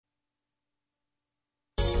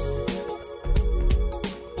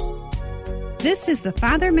This is the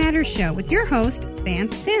Father Matters Show with your host,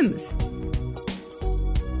 Vance Sims.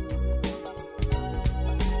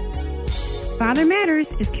 Father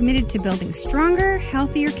Matters is committed to building stronger,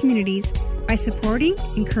 healthier communities by supporting,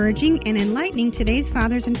 encouraging, and enlightening today's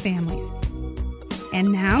fathers and families.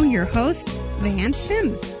 And now, your host, Vance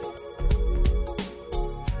Sims.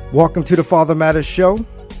 Welcome to the Father Matters Show.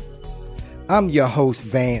 I'm your host,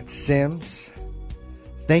 Vance Sims.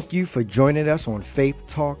 Thank you for joining us on Faith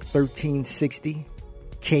Talk 1360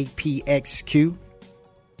 KPXQ.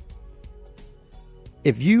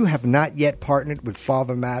 If you have not yet partnered with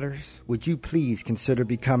Father Matters, would you please consider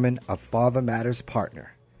becoming a Father Matters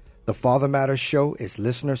partner? The Father Matters Show is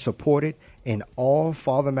listener supported, and all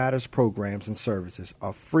Father Matters programs and services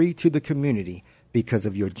are free to the community because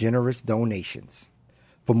of your generous donations.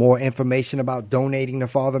 For more information about donating to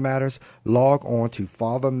Father Matters, log on to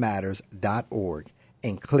fathermatters.org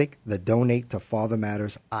and click the Donate to Father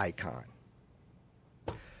Matters icon.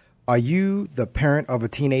 Are you the parent of a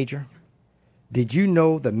teenager? Did you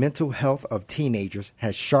know the mental health of teenagers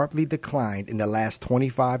has sharply declined in the last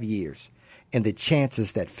 25 years, and the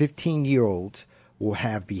chances that 15-year-olds will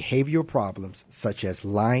have behavioral problems such as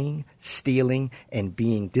lying, stealing, and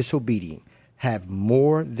being disobedient have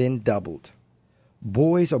more than doubled?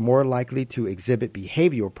 Boys are more likely to exhibit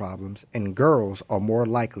behavioral problems, and girls are more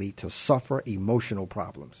likely to suffer emotional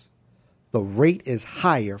problems. The rate is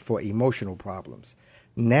higher for emotional problems,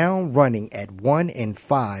 now running at 1 in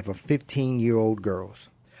 5 of 15-year-old girls.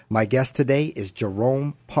 My guest today is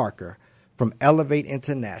Jerome Parker from Elevate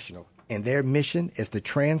International, and their mission is to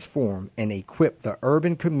transform and equip the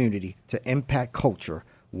urban community to impact culture,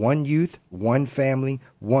 one youth, one family,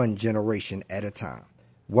 one generation at a time.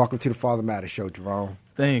 Welcome to the Father Matters Show, Jerome.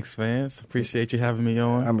 Thanks, Vance. Appreciate you having me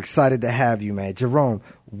on. I'm excited to have you, man. Jerome,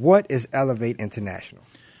 what is Elevate International?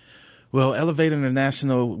 Well, Elevate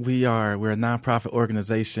International, we're a nonprofit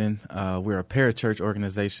organization. We're a parachurch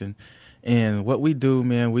organization. And what we do,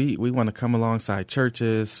 man, we want to come alongside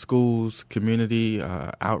churches, schools, community,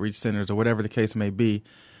 outreach centers, or whatever the case may be.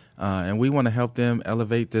 And we want to help them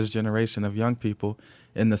elevate this generation of young people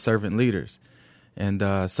into servant leaders.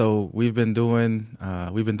 And so we've been doing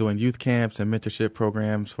youth camps and mentorship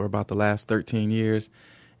programs for about the last 13 years.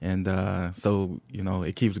 And so,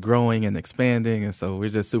 it keeps growing and expanding. And so we're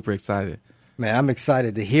just super excited. Man, I'm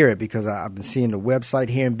excited to hear it because I've been seeing the website,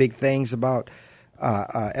 hearing big things about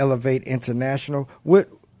Elevate International.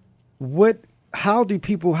 How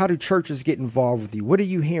do churches get involved with you? What are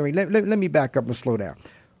you hearing? Let me back up and slow down.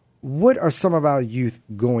 What are some of our youth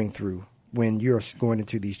going through when you're going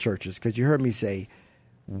into these churches? Because you heard me say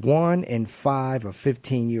 1 in 5 of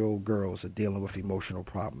 15-year-old girls are dealing with emotional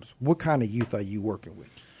problems. What kind of youth are you working with?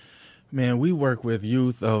 Man, we work with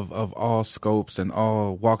youth of all scopes and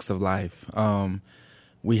all walks of life.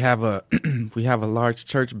 We have a large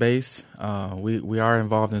church base. We are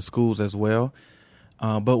involved in schools as well.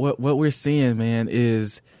 But what we're seeing, man,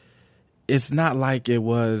 is it's not like it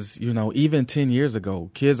was, even 10 years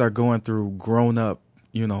ago. Kids are going through grown-up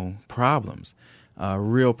problems,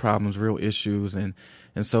 real issues. And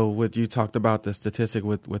so what you talked about, the statistic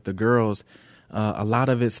with the girls, a lot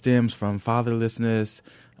of it stems from fatherlessness.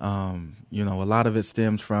 A lot of it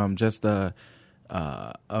stems from just a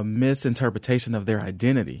misinterpretation of their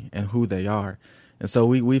identity and who they are. And so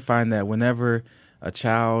we find that whenever a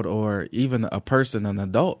child or even a person, an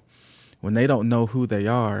adult, when they don't know who they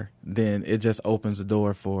are, then it just opens the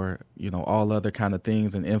door for, all other kind of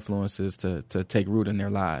things and influences to take root in their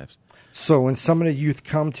lives. So when some of the youth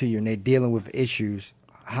come to you and they're dealing with issues,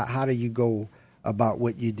 how do you go about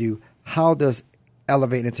what you do? How does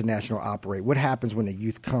Elevate International operate? What happens when the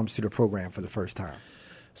youth comes to the program for the first time?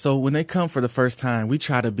 So when they come for the first time, we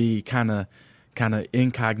try to be kind of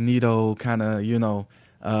incognito,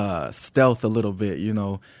 stealth a little bit,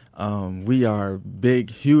 we are big,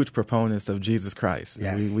 huge proponents of Jesus Christ.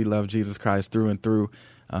 Yes. We love Jesus Christ through and through.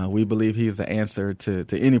 We believe he's the answer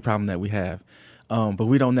to any problem that we have. But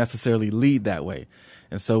we don't necessarily lead that way.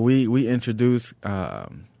 And so we introduce,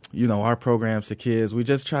 our programs to kids. We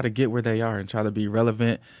just try to get where they are and try to be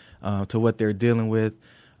relevant to what they're dealing with.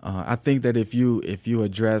 I think that if you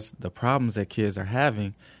address the problems that kids are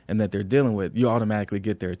having and that they're dealing with, you automatically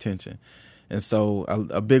get their attention. And so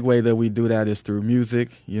a big way that we do that is through music.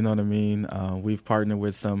 You know what I mean? We've partnered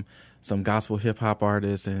with some gospel hip hop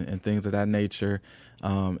artists and things of that nature.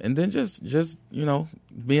 And then just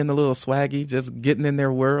being a little swaggy, just getting in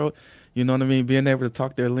their world, you know what I mean? Being able to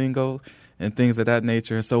talk their lingo and things of that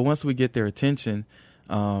nature. And so once we get their attention,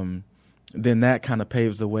 then that kind of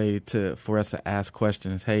paves the way for us to ask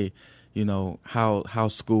questions. Hey,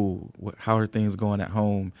 how's school? How are things going at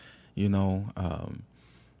home?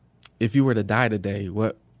 if you were to die today,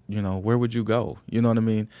 where would you go? You know what I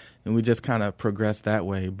mean? And we just kind of progress that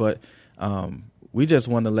way. But we just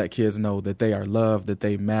want to let kids know that they are loved, that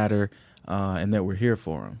they matter, and that we're here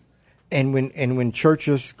for them. And when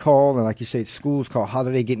churches call, and like you say, schools call, how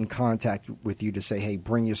do they get in contact with you to say, hey,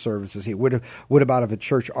 bring your services here? What about if a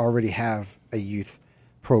church already have a youth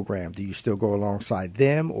program? Do you still go alongside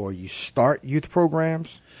them, or you start youth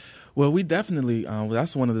programs? Well, we definitely,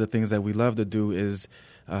 that's one of the things that we love to do is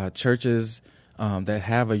churches that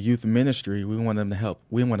have a youth ministry, we want them to help.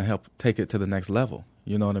 We want to help take it to the next level.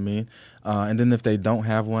 You know what I mean? And then if they don't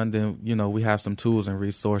have one, then, we have some tools and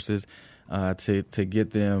resources to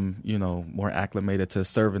get them, more acclimated to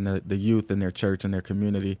serving the youth in their church and their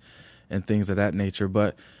community and things of that nature.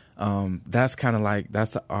 But that's kind of like,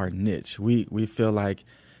 that's our niche. We feel like,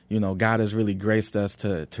 God has really graced us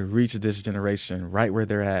to reach this generation right where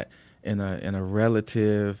they're at in a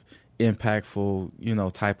relative,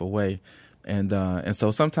 impactful, type of way. And so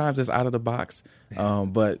sometimes it's out of the box,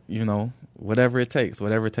 but, whatever it takes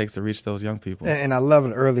to reach those young people. And I love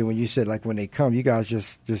it earlier when you said, like, when they come, you guys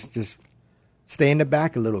just stay in the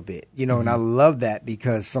back a little bit, and I love that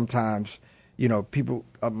because sometimes, people,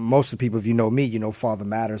 most of the people, if you know me, Father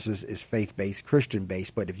Matters is faith-based,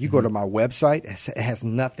 Christian-based. But if you go to my website, it has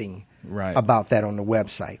nothing about that on the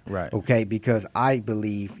website. Right. Okay. Because I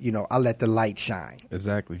believe, I let the light shine.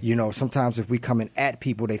 Exactly. Sometimes if we come in at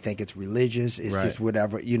people, they think it's religious. It's just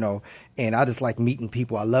whatever, and I just like meeting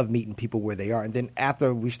people. I love meeting people where they are. And then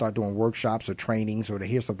after we start doing workshops or trainings or they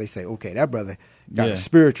hear something, they say, okay, that brother got a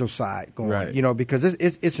spiritual side going on, because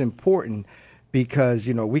it's important. Because,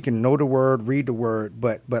 we can know the word, read the word,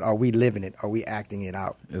 but are we living it? Are we acting it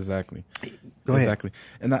out? Exactly. Go ahead. Exactly.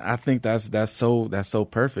 And I think that's so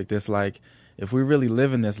perfect. It's like, if we really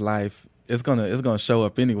live in this life, it's gonna show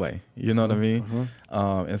up anyway. You know what I mean?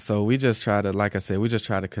 Mm-hmm. And so we just try to, like I said,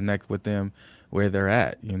 connect with them where they're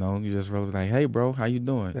at. You just really like, hey, bro, how you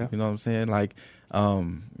doing? Yeah. You know what I'm saying? Like,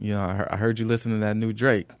 I heard you listen to that new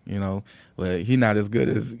Drake, well, he not as good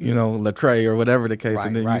as, Lecrae or whatever the case.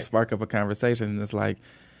 And then you spark up a conversation and it's like,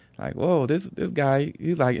 whoa, this guy,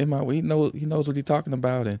 he's like he knows what he's talking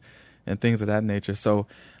about and things of that nature. So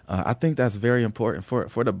I think that's very important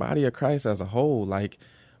for the body of Christ as a whole. Like,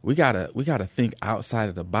 we gotta think outside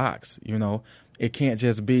of the box. It can't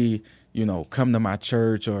just be, come to my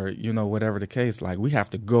church or, whatever the case. Like, we have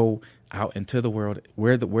to go out into the world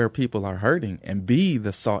where people are hurting and be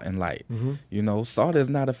the salt and light. Mm-hmm. Salt is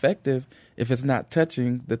not effective if it's not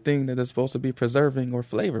touching the thing that it's supposed to be preserving or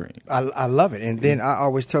flavoring. I love it. And then I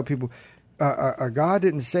always tell people, God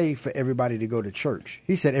didn't say for everybody to go to church.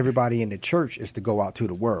 He said everybody in the church is to go out to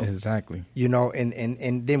the world. Exactly.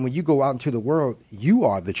 And then when you go out into the world, you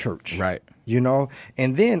are the church. Right.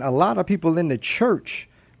 And then a lot of people in the church,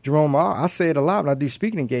 Jerome, I say it a lot when I do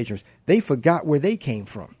speaking engagements, they forgot where they came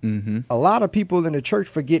from. Mm-hmm. A lot of people in the church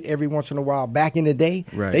forget every once in a while. Back in the day,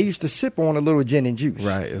 they used to sip on a little gin and juice.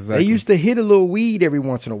 Right, exactly. They used to hit a little weed every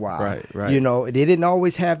once in a while. Right. They didn't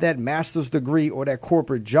always have that master's degree or that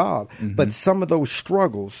corporate job, but some of those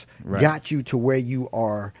struggles got you to where you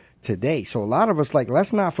are today. So a lot of us,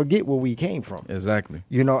 let's not forget where we came from. Exactly.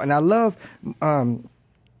 And I love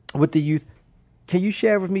with the youth, can you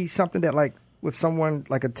share with me something that with someone,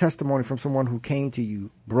 like a testimony from someone who came to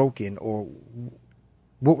you broken, or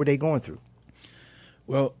what were they going through?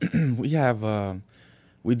 Well,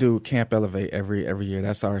 we do Camp Elevate every year.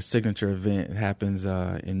 That's our signature event. It happens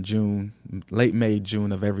in June, late May,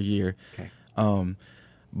 June of every year. Okay.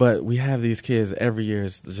 But we have these kids every year.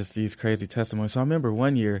 It's just these crazy testimonies. So I remember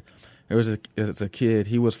one year there was a kid.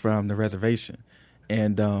 He was from the reservation,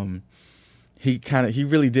 and he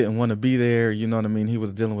really didn't want to be there. You know what I mean? He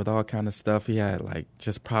was dealing with all kind of stuff. He had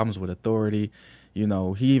just problems with authority. He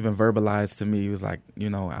even verbalized to me, he was like, I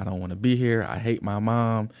don't want to be here. I hate my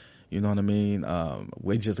mom. You know what I mean?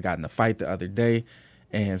 We just got in a fight the other day.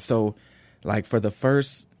 And so for the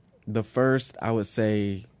first, I would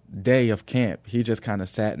say, day of camp, he just kind of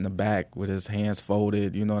sat in the back with his hands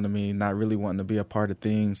folded, you know what I mean? Not really wanting to be a part of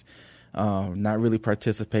things. Not really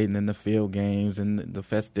participating in the field games and the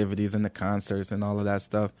festivities and the concerts and all of that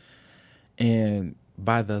stuff. And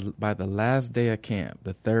by the last day of camp,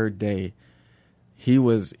 the third day,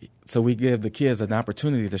 so we give the kids an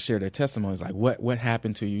opportunity to share their testimonies, like what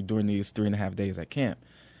happened to you during these 3.5 days at camp.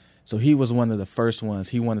 So he was one of the first ones.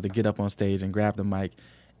 He wanted to get up on stage and grab the mic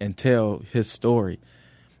and tell his story.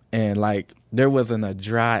 And there wasn't a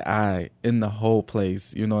dry eye in the whole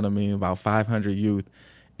place, you know what I mean, about 500 youth.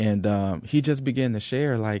 And he just began to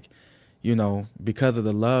share, because of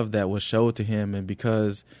the love that was showed to him and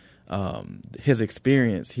because his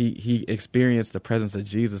experience, he experienced the presence of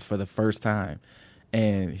Jesus for the first time.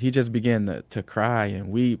 And he just began to cry and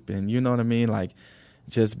weep, and you know what I mean? Like,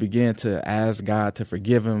 just began to ask God to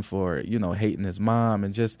forgive him for, hating his mom.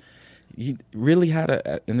 And just, he really had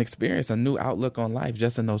an experience, a new outlook on life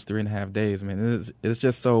just in those 3.5 days, man. It's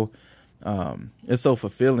just so, it's so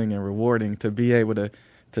fulfilling and rewarding to be able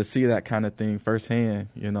to see that kind of thing firsthand,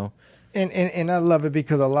 And I love it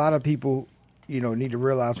because a lot of people, need to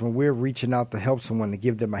realize when we're reaching out to help someone, to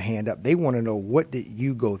give them a hand up, they want to know, what did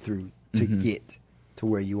you go through to get to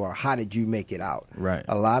where you are? How did you make it out? Right.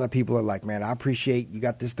 A lot of people are like, man, I appreciate you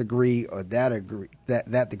got this degree or that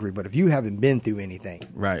degree, but if you haven't been through anything,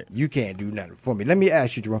 right, you can't do nothing for me. Let me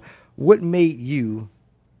ask you, Jerome, what made you,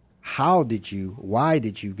 why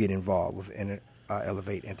did you get involved with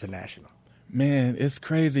Elevate International? Man, it's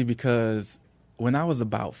crazy because when I was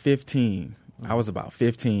about 15,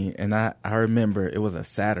 and I remember it was a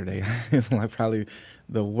Saturday. It's like probably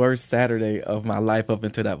the worst Saturday of my life up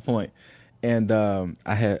until that point. And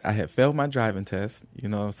I had failed my driving test,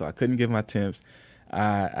 so I couldn't give my temps.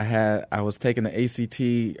 I was taking the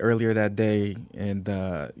ACT earlier that day, and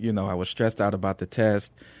I was stressed out about the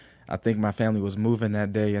test. I think my family was moving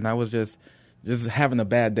that day, and I was just having a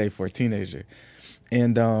bad day for a teenager.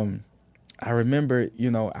 And I remember,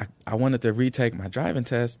 I wanted to retake my driving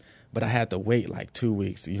test, but I had to wait like 2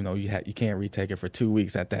 weeks. You can't retake it for 2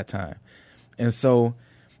 weeks at that time. And so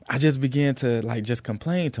I just began to just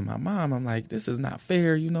complain to my mom. I'm like, this is not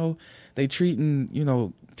fair. They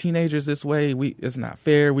treating, teenagers this way. It's not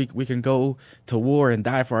fair. We can go to war and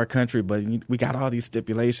die for our country, but we got all these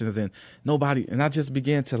stipulations and nobody. And I just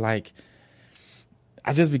began to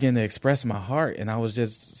express my heart. And I was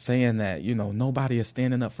just saying that, nobody is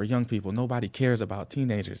standing up for young people. Nobody cares about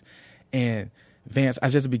teenagers. And Vance, I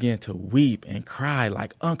just began to weep and cry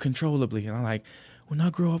uncontrollably. And I'm like, when I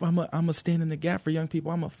grow up, I'm a stand in the gap for young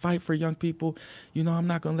people. I'm a fight for young people. I'm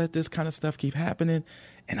not going to let this kind of stuff keep happening.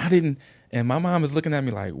 And my mom is looking at me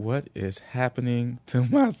like, what is happening to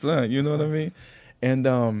my son? You know what I mean? And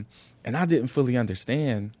I didn't fully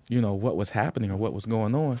understand, what was happening or what was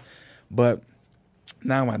going on. But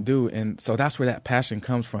now I do. And so that's where that passion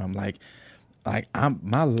comes from.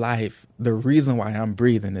 My life, the reason why I'm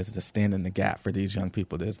breathing is to stand in the gap for these young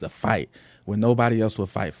people. There's the fight when nobody else will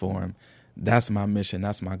fight for them. That's my mission.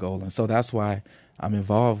 That's my goal. And so that's why I'm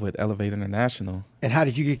involved with Elevate International. And how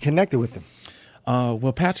did you get connected with him?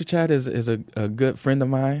 Well, Pastor Chad is a good friend of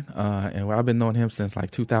mine, and I've been knowing him since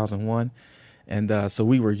 2001. And so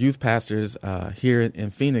we were youth pastors here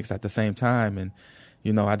in Phoenix at the same time. And,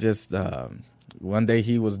 I just one day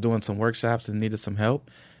he was doing some workshops and needed some help.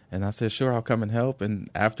 And I said, sure, I'll come and help. And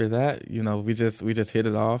after that, we just hit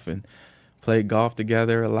it off and played golf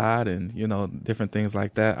together a lot and, different things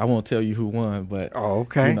like that. I won't tell you who won, but,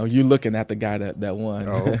 you looking at the guy that won.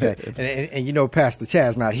 Oh, okay. and Pastor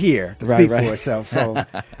Chad's not here to speak for himself, so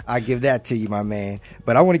I give that to you, my man.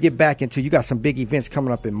 But I want to get back into, you got some big events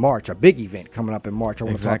coming up in March, a big event coming up in March. I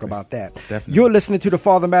want to talk about that. Definitely. You're listening to the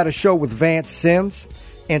Father Matters Show with Vance Sims,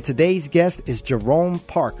 and today's guest is Jerome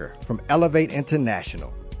Parker from Elevate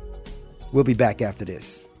International. We'll be back after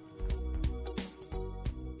this.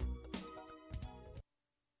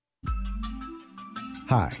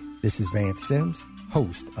 Hi, this is Vance Sims,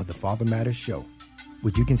 host of the Father Matters Show.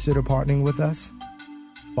 Would you consider partnering with us?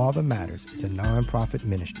 Father Matters is a nonprofit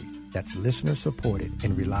ministry that's listener-supported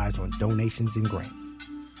and relies on donations and grants.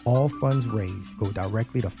 All funds raised go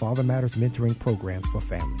directly to Father Matters mentoring programs for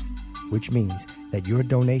families, which means that your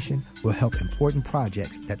donation will help important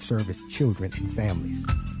projects that service children and families.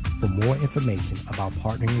 For more information about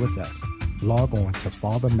partnering with us, log on to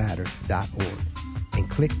fathermatters.org. and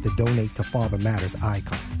click the Donate to Father Matters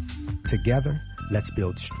icon. Together, let's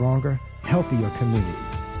build stronger, healthier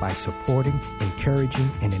communities by supporting, encouraging,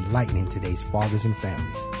 and enlightening today's fathers and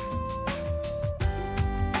families.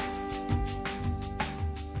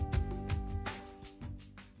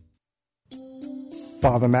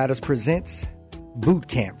 Father Matters presents Boot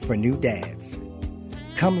Camp for New Dads.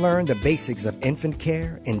 Come learn the basics of infant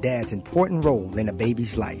care and dad's important role in a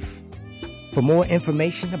baby's life. For more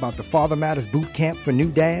information about the Father Matters Boot Camp for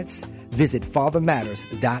New Dads, visit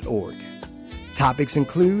fathermatters.org. Topics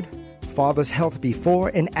include father's health before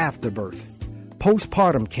and after birth,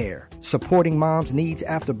 postpartum care, supporting mom's needs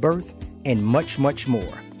after birth, and much, much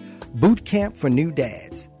more. Boot Camp for New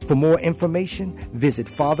Dads. For more information, visit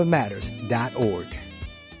fathermatters.org.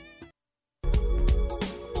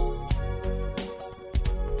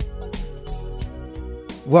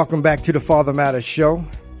 Welcome back to the Father Matters Show.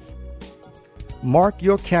 Mark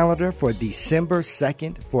your calendar for December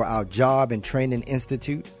 2nd for our Job and Training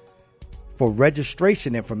Institute. For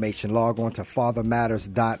registration information, log on to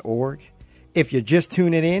fathermatters.org. If you're just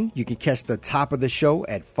tuning in, you can catch the top of the show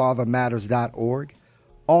at fathermatters.org.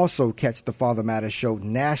 Also catch the Father Matters Show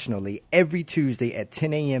nationally every Tuesday at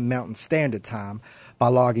 10 a.m. Mountain Standard Time by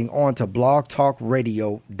logging on to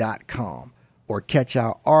blogtalkradio.com, or catch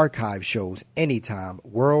our archive shows anytime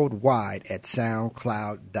worldwide at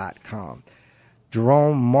soundcloud.com.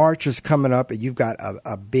 Jerome, March is coming up, and you've got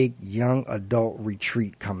a big young adult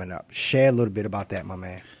retreat coming up. Share a little bit about that, my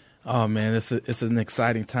man. Oh, man, it's an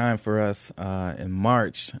exciting time for us in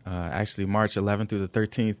March. Actually, March 11th through the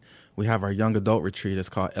 13th, we have our young adult retreat. It's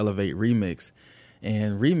called Elevate Remix.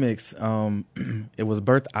 And Remix, it was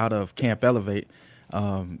birthed out of Camp Elevate.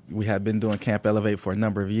 We had been doing Camp Elevate for a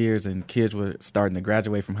number of years, and kids were starting to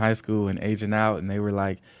graduate from high school and aging out, and they were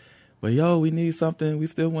like, well, we need something. We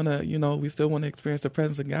still want to, experience the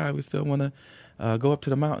presence of God. We still want to go up to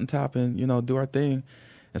the mountaintop and, do our thing.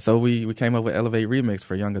 And so we came up with Elevate Remix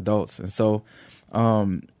for young adults. And so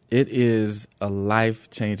it is a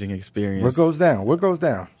life-changing experience. What goes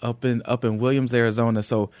down? Up in Williams, Arizona.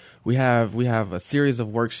 So we have a series of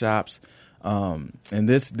workshops. And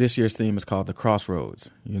this year's theme is called The Crossroads,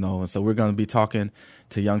 and so we're going to be talking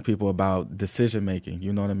to young people about decision making.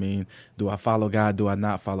 You know what I mean? Do I follow God? Do I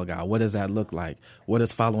not follow God? What does that look like? What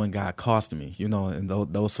does following God cost me? And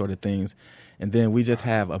those sort of things. And then we just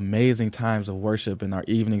have amazing times of worship in our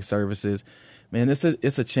evening services. Man,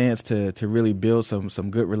 it's a chance to really build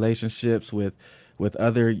some good relationships with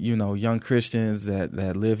other, young Christians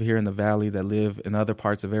that live here in the Valley, that live in other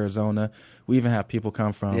parts of Arizona. We even have people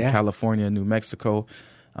come from California, New Mexico.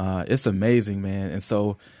 It's amazing, man. And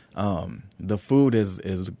so the food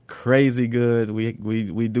is crazy good.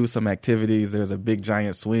 We do some activities. There's a big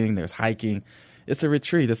giant swing. There's hiking. It's a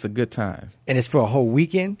retreat. It's a good time. And it's for a whole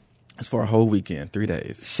weekend? It's for a whole weekend, 3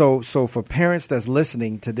 days. So for parents that's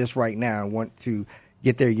listening to this right now and want to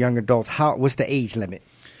get their young adults, what's the age limit?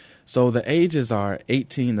 So the ages are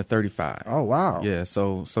 18 to 35. Oh, wow. Yeah,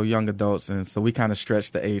 so young adults. And so we kind of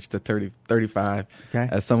stretched the age to 35. Okay.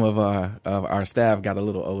 As some of our staff got a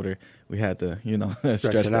little older, we had to,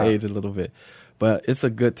 stretch the age a little bit. But it's a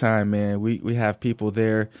good time, man. We have people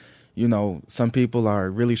there. Some people are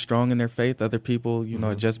really strong in their faith. Other people,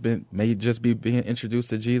 may just be being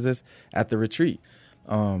introduced to Jesus at the retreat.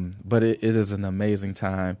 But it is an amazing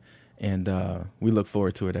time. And we look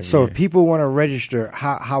forward to it every year. So if people want to register,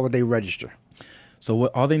 how would they register? So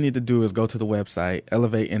all they need to do is go to the website,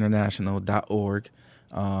 elevateinternational.org,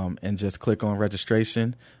 and just click on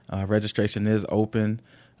registration. Registration is open.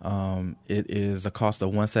 It is a cost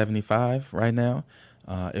of $175 right now.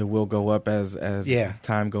 It will go up as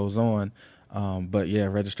time goes on. But,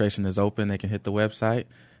 registration is open. They can hit the website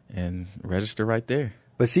and register right there.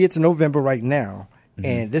 But see, it's November right now.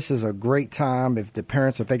 And this is a great time if the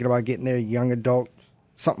parents are thinking about getting their young adult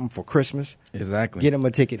something for Christmas. Exactly. Get them a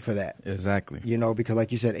ticket for that. Exactly. Because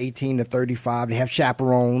like you said, 18 to 35, they have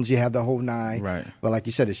chaperones, you have the whole nine. Right. But like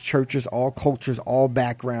you said, it's churches, all cultures, all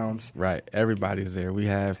backgrounds. Right. Everybody's there. We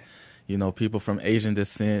have, people from Asian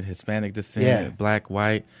descent, Hispanic descent, black,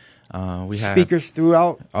 white. We have speakers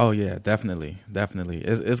throughout. Oh, yeah, definitely.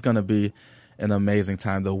 It's going to be an amazing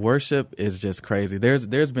time. The worship is just crazy.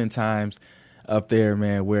 There's been times up there,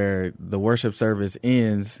 man, where the worship service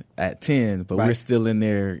ends at 10, but we're still in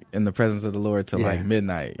there in the presence of the Lord till like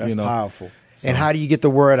midnight. That's powerful. So, and how do you get the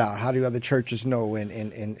word out? How do other churches know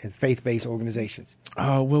in faith-based organizations?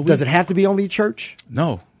 Does it have to be only church?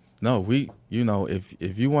 No.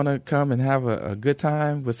 If you want to come and have a good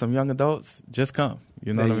time with some young adults, just come.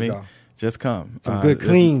 You know what I mean? Go. Just come. Some good,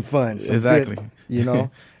 clean fun. Exactly.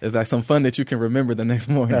 Good, it's like some fun that you can remember the next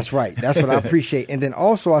morning. That's right. That's what I appreciate. And then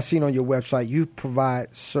also I seen on your website, you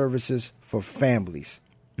provide services for families.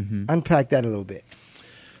 Mm-hmm. Unpack that a little bit.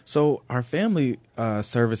 So our family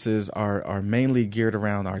services are mainly geared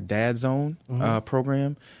around our Dad Zone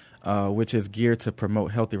program, which is geared to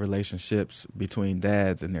promote healthy relationships between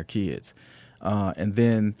dads and their kids. And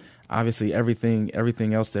then obviously everything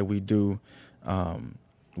else that we do,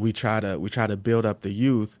 we try to build up the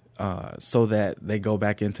youth so that they go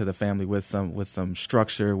back into the family with some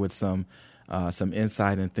structure, with some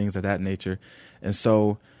insight and things of that nature. And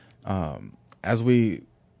so as we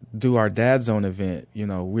do our Dad Zone event,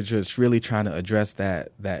 we're just really trying to address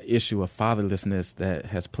that issue of fatherlessness that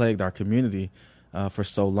has plagued our community for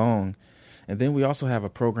so long. And then we also have a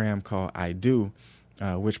program called I Do,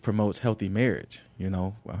 which promotes healthy marriage.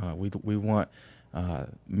 We want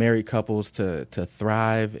married couples to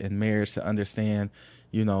thrive in marriage, to understand,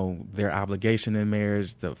 their obligation in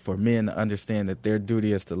marriage, for men to understand that their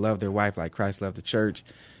duty is to love their wife like Christ loved the church,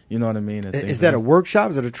 You know what I mean? Is that a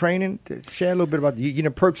workshop? Is it a training? Share a little bit about you know,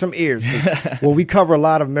 perk some ears. Well, we cover a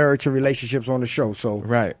lot of marriage and relationships on the show, so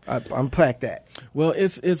right. Unpack that. Well,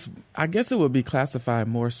 it's I guess it would be classified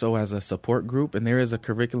more so as a support group, and there is a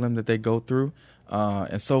curriculum that they go through.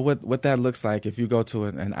 And so what that looks like, if you go to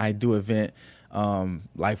an I Do event,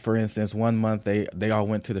 like for instance, 1 month they all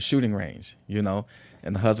went to the shooting range, you know,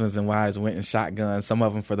 and the husbands and wives went in shotguns, some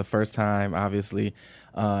of them for the first time, obviously.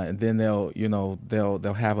 And then they'll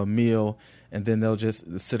have a meal, and then they'll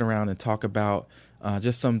just sit around and talk about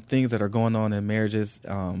just some things that are going on in marriages.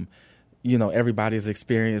 You know, everybody's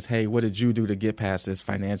experience. Hey, what did you do to get past this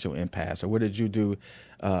financial impasse, or what did you do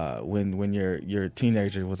when your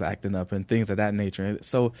teenager was acting up, and things of that nature. And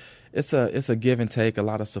so it's a give and take, a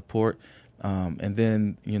lot of support, and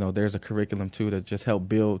then you know there's a curriculum too to just help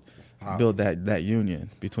build that union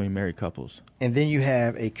between married couples. And then you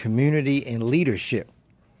have a community and leadership.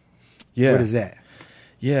 Yeah. What is that?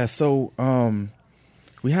 Yeah, so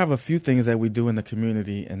we have a few things that we do in the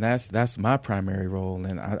community, and that's my primary role.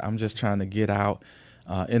 And I'm just trying to get out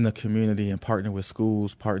in the community and partner with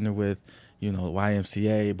schools, partner with, you know,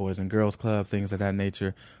 YMCA, Boys and Girls Club, things of that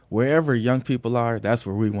nature. Wherever young people are, that's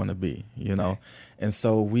where we want to be, you know. And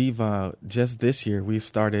so we've just this year we've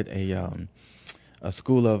started a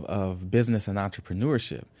school of business and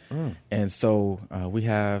entrepreneurship. And so we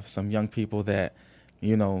have some young people that,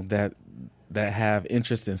 you know, that have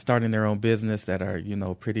interest in starting their own business, that are, you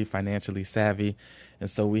know, pretty financially savvy. And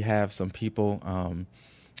so we have some people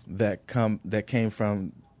that came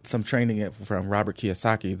from some training from Robert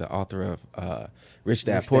Kiyosaki, the author of Rich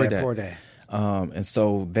Dad, Poor Dad. And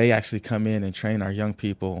so they actually come in and train our young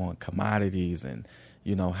people on commodities and,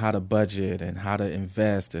 you know, how to budget and how to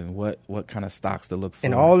invest and what kind of stocks to look for.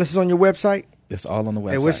 And all this is on your website? It's all on the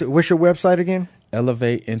website. And what's your website again?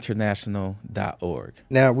 ElevateInternational.org.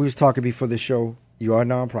 Now, we was talking before the show. You are a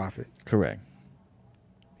nonprofit. Correct.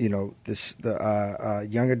 You know, the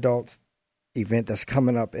young adults event that's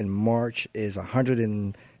coming up in March is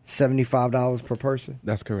 $175 per person.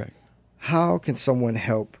 That's correct. How can someone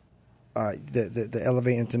help the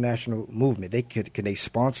Elevate International movement? Can they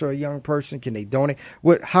sponsor a young person? Can they donate?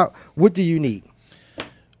 What do you need?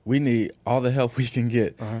 We need all the help we can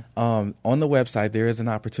get. On the website, there is an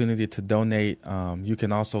opportunity to donate. You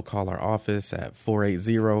can also call our office at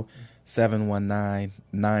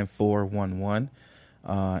 480-719-9411.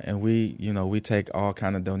 And we take all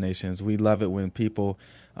kind of donations. We love it when people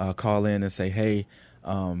call in and say, hey,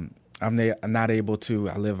 I'm not able to,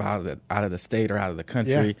 I live out of the state or out of the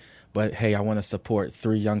country, but hey, I want to support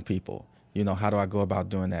 3 young people. You know, how do I go about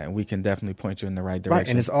doing that? And we can definitely point you in the right direction. Right,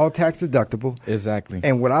 and it's all tax deductible. Exactly.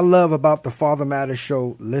 And what I love about the Father Matters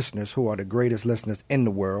Show listeners, who are the greatest listeners in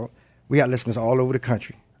the world, we got listeners all over the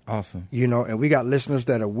country. Awesome. You know, and we got listeners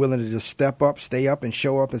that are willing to just step up, stay up, and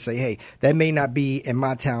show up and say, hey, that may not be in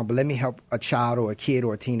my town, but let me help a child or a kid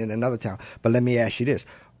or a teen in another town. But let me ask you this.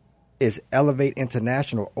 Is Elevate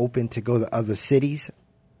International open to go to other cities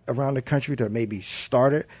around the country to maybe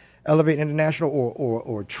start it? Elevate International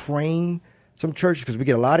or train some churches? Because we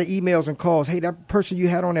get a lot of emails and calls. Hey, that person you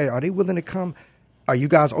had on there, are they willing to come? Are you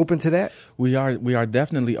guys open to that? We are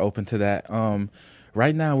definitely open to that.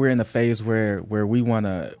 Right now we're in a phase where we want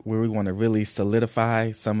to really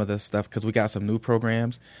solidify some of the stuff, because we got some new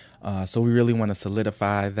programs. So we really want to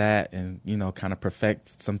solidify that and, you know, kind of perfect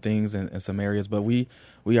some things in some areas. But we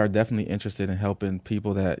are definitely interested in helping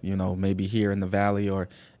people that, you know, maybe here in the Valley or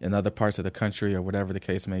in other parts of the country or whatever the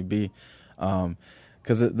case may be.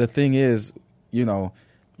 Because the thing is, you know,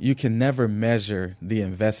 you can never measure the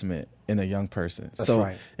investment in a young person. That's so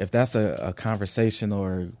right. If that's a conversation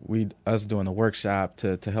or us doing a workshop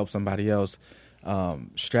to help somebody else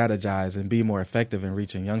strategize and be more effective in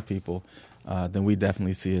reaching young people, then we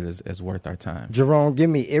definitely see it as worth our time. Jerome, give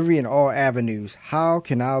me every and all avenues. How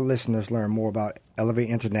can our listeners learn more about Elevate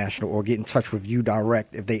International or get in touch with you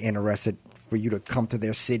direct if they're interested for you to come to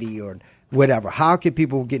their city or whatever? How can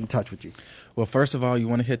people get in touch with you? Well, first of all, you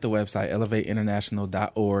want to hit the website,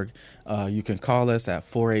 elevateinternational.org. You can call us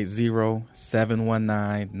at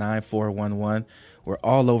 480-719-9411. We're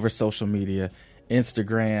all over social media,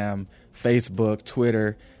 Instagram, Facebook,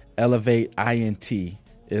 Twitter. Elevate INT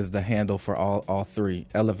is the handle for all 3,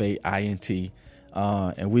 Elevate INT.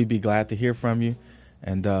 And we'd be glad to hear from you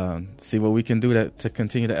and see what we can do to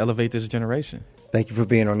continue to elevate this generation. Thank you for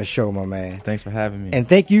being on the show, my man. Thanks for having me. And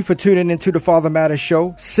thank you for tuning into the Father Matters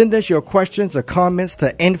Show. Send us your questions or comments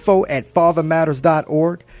to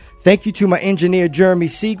info@fathermatters.org. Thank you to my engineer, Jeremy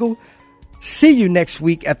Siegel. See you next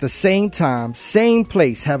week at the same time, same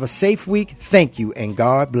place. Have a safe week. Thank you, and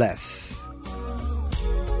God bless.